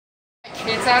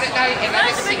kids out at night, and I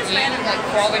just see Ian like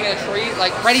crawling in a tree,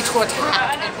 like ready to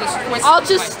attack. And just I'll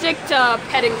just stick to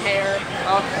petting hair.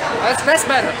 Okay, that's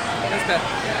better. That's better.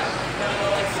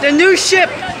 The new ship.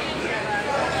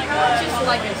 Just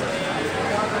like it.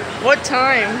 What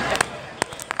time?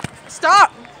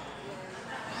 Stop.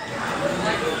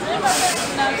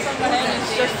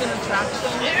 It's just an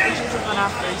attraction, which is an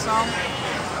after song.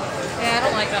 Yeah, I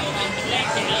don't like that one.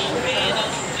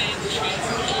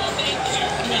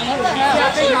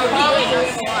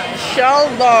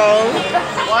 Shallow.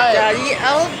 What? Daddy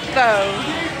elbow.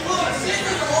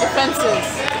 Defenses.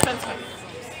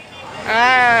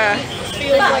 Ah.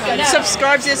 Like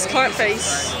Subscribe to this cunt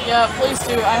face. Yeah, please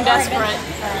do. I'm desperate.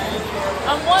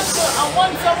 I'm one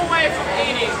sub away from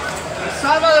 80.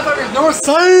 Side motherfuckers, north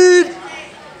side!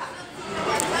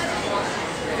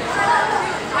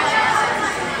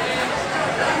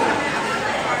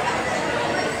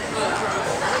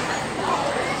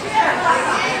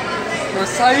 North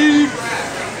side!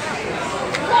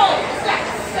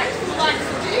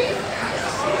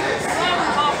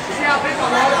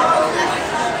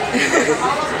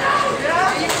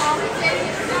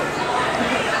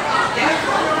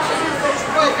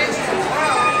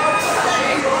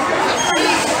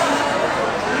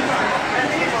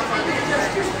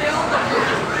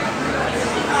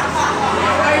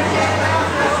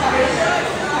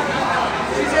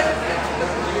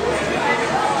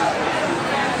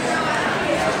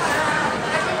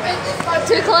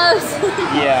 Too close.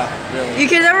 Yeah, really. You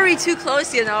can never be too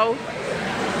close, you know.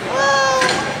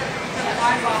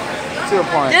 To a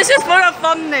point. This is for a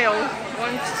thumbnail.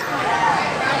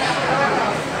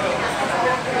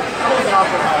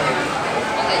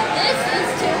 This is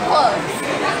too close.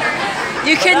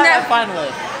 You can never.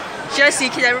 Finally. Jesse,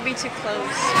 you can never be too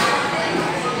close.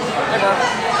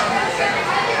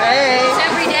 Hey. It's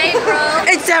every day, bro.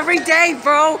 It's every day,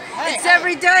 bro. It's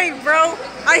every day, bro.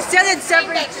 I said it's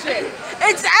every.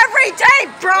 It's every day,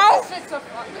 bro.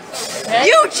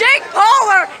 You Jake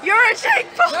Pauler. You're a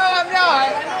Jake Pauler. No, I'm not.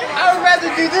 I would rather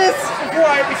do this before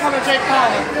I become a Jake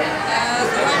Paul.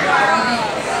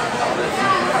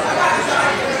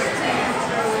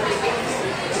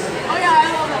 Oh yeah, I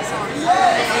love that song.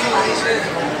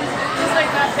 It's like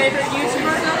my favorite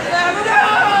YouTuber.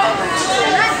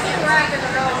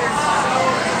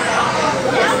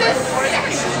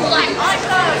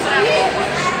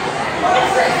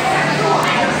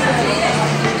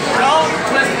 Don't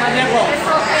twist my nipple.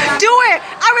 Do it.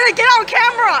 I'm gonna get on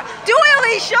camera. Do it,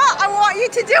 Alicia. I want you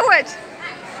to do it.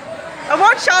 I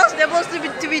want Charles' nipples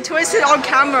to be twisted on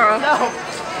camera. No.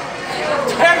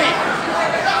 Terry.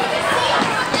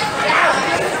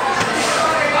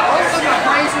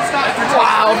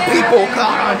 Wild people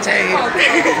caught on tape.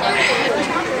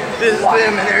 This is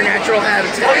them in their natural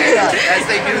habitat as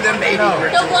they do the mating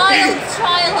ritual. The wild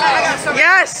Shiloh.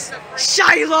 Yes,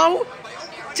 Shiloh.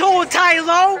 Told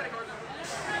Tylo.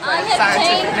 I have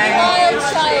tamed wild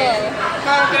Shiloh.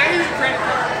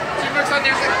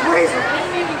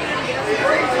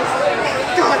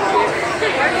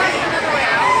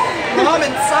 Mom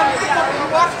and son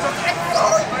watch the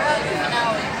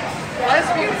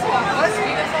lesbian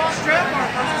strap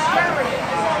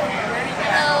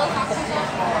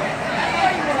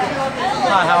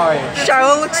Hi, how are you?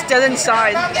 Shiloh looks dead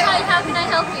inside. Hi, how can I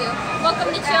help you? Welcome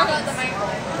to Chili's.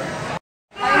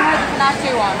 Not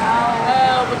too one.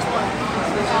 Which one?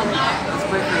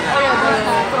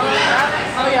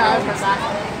 Oh yeah, I've heard that.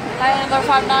 And our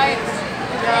 5 nights.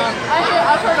 Yeah.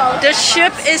 I've heard all. The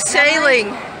ship is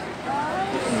sailing.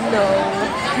 No.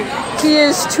 He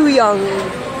is too young.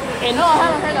 No, I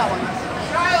haven't heard that one.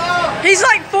 He's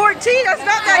like 14. That's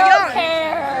not that young. Oh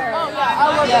yeah, I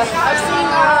love that. I've seen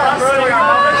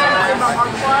storyboards in my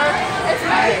Markiplier. It's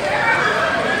nice.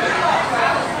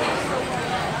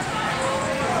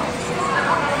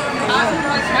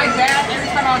 My dad, every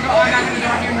time I go, I'm not going to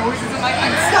hear noises. I'm like,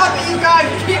 stop it, you guys,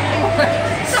 keep moving.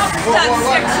 Stop that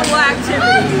sexual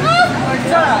activity.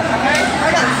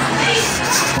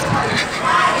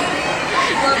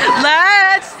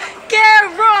 Let's get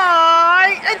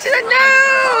right into the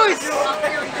news.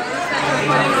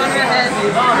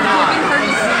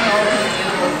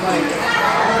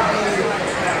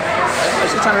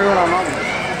 She's trying to ruin our moment.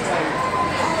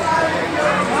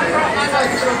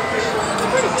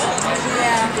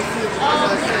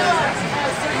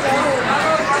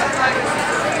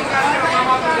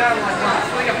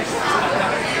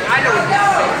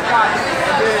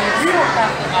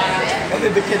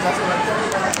 The kids, that's what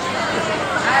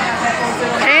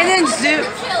Pan and zoom.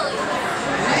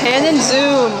 Pan and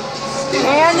zoom.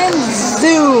 Pan and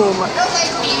zoom.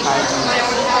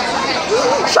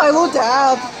 Shiloh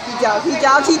dab.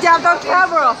 He dabbed on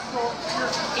camera.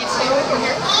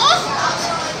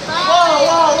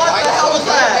 Whoa, what the hell was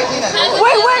that?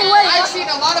 Wait. I've seen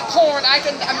a lot of porn. I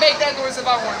can make that noise if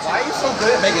I want to. Why are you so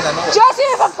good at making that noise? Jesse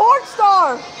is a porn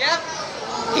star. Yep.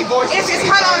 He voiced It's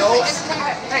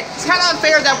kind of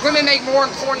unfair that women make more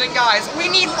in porn than guys.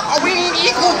 We need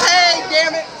equal pay,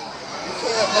 damn it. You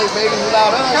can't make babies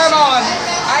without us. Come on.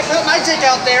 I put my dick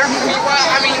out there.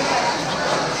 I mean,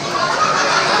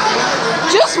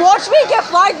 Just watch me get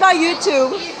flagged by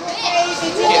YouTube.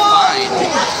 Get fined.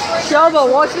 Shelba,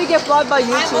 watch me get flagged by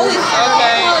YouTube.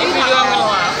 Okay, if you do, I'm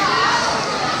gonna laugh.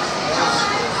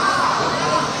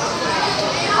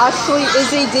 Ashley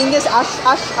is a dingus.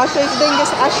 Ashley is a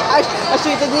dingus.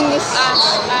 Ashley is a dingus.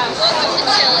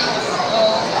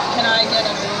 Can I get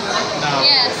a boob? No.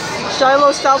 Yes.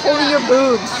 Shiloh, stop holding your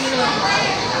boobs.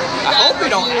 I hope we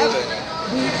don't have it.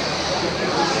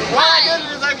 Hi.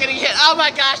 I'm getting hit. Oh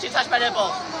my gosh, you touched my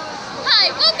nipple.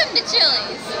 Hi, welcome to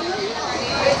Chili's.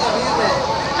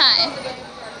 Hi.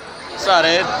 What's up,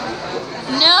 dude?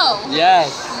 No. Yes.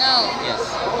 No.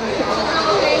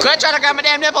 Yes. Quit trying to grab my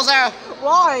damn nipples there.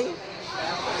 Why?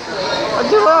 I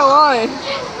do not why.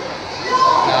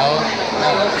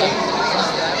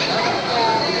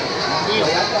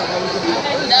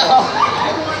 No.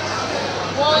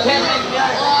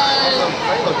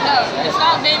 No, it's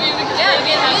not baby because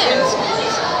baby has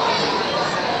schools.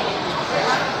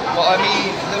 Well, I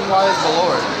mean, then why is the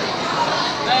Lord?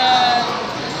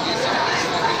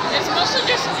 It's mostly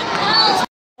just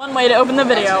one way to open the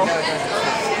video.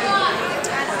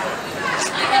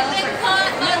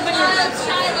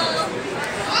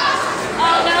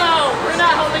 Oh no, we're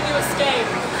not helping you escape.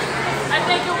 I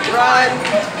think you'll be fine.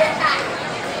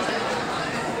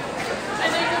 I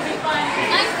think you'll be fine.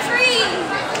 I'm free.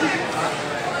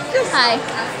 Hi.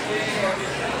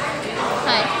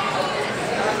 Hi.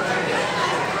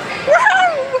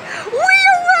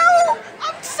 Wow!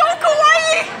 I'm so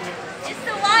kawaii! It's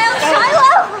the wild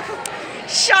Shiloh.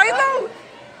 Shiloh!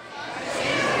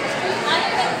 I'm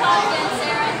a big podcast,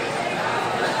 Sarah.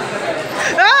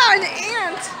 Ah, an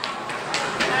ant!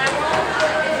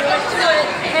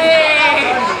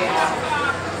 Hey!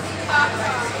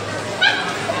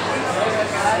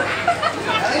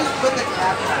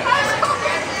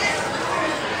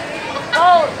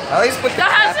 Oh, At least put the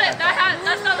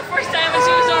that's not the first time when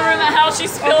she was over in the house. She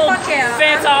spilled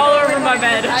Fanta all over my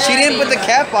bed. She didn't put the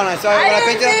cap on it, so when I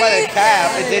picked it up by the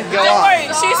cap, it did go Don't off. worry,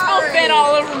 she spilled Fanta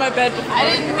all over my bed. I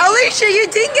didn't. Alicia, you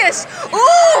dingus!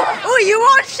 Ooh, you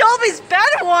were on Shelby's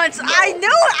bed once. I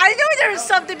knew there was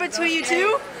something between you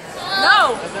two.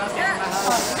 No.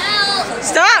 Help.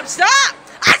 Stop!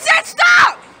 I said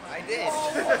stop! I did.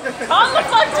 Calm the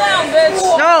fuck down, bitch.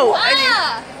 No.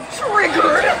 Ah.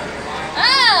 Triggered.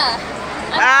 Ah.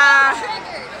 Ah. Triggered.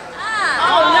 Ah.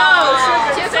 Oh no,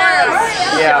 Too Sarah.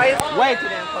 close. Yeah, way too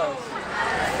damn close.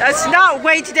 That's not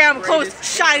way too damn close.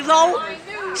 Shiloh!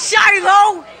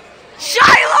 Shiloh!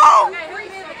 Shiloh!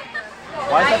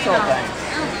 Why is that so thing?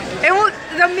 It will,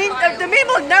 the meme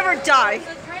will never die.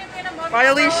 Right,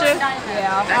 Alicia?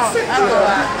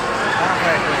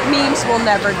 Memes will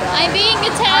never die. I'm being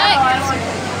attacked.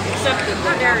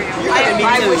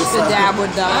 I wish the dab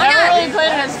would die. I never really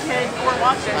played it as a kid or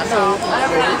watched it, so I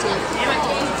never did. Damn it.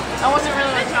 I wasn't really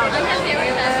like child.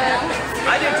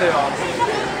 I did too.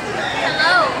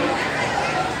 Hello.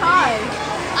 Hi.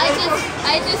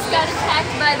 I just got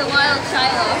attacked by the wild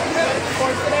Shiloh.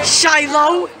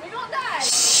 Shiloh?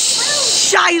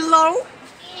 Shiloh?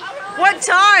 What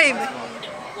time?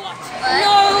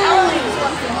 No. Me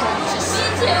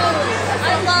too.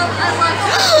 I love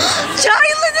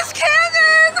Jalen is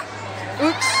cannon!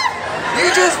 Oops. You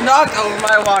just knocked over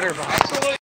my water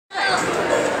bottle.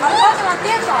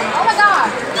 Oh my god.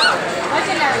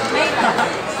 Legendary.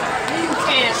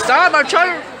 Stop, I'm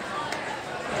trying to...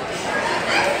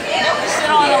 Sit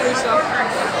on Alicia.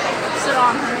 Sit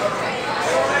on her.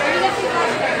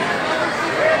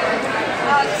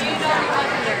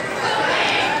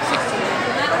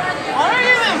 Aren't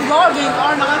you even vlogging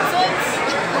our nonsense?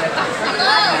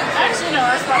 Actually, no,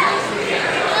 that's probably.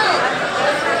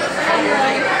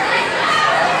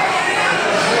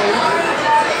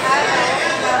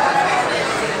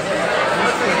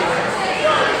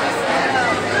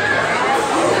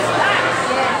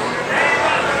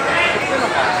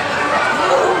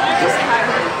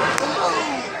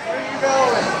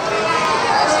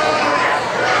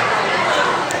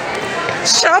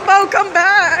 Shelbo, come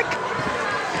back!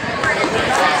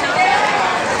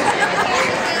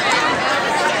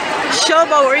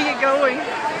 Shelbo, where are you going?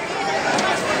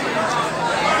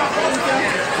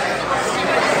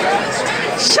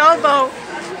 Shelbo!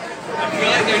 feel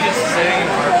like they're just sitting in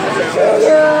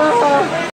park.